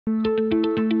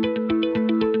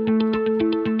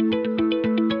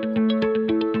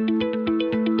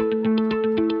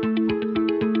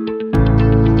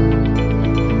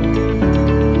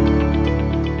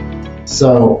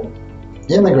So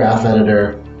in the graph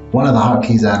editor, one of the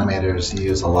hotkeys animators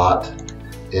use a lot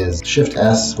is Shift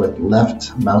S with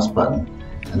left mouse button,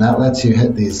 and that lets you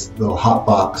hit these little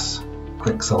hotbox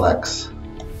quick selects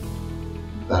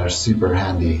that are super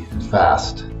handy and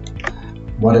fast.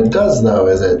 What it does though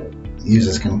is it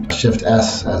uses Shift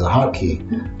S as a hotkey,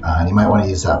 and you might want to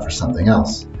use that for something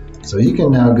else. So you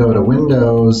can now go to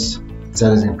Windows,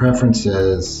 Settings and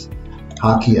Preferences,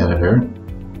 Hotkey Editor.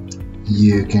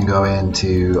 You can go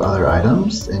into Other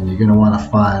Items, and you're going to want to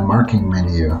find Marking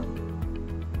Menu.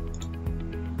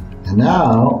 And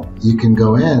now you can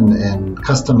go in and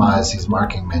customize these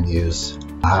marking menus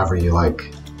however you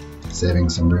like, saving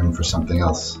some room for something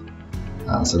else.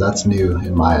 So that's new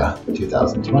in Maya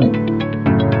 2020.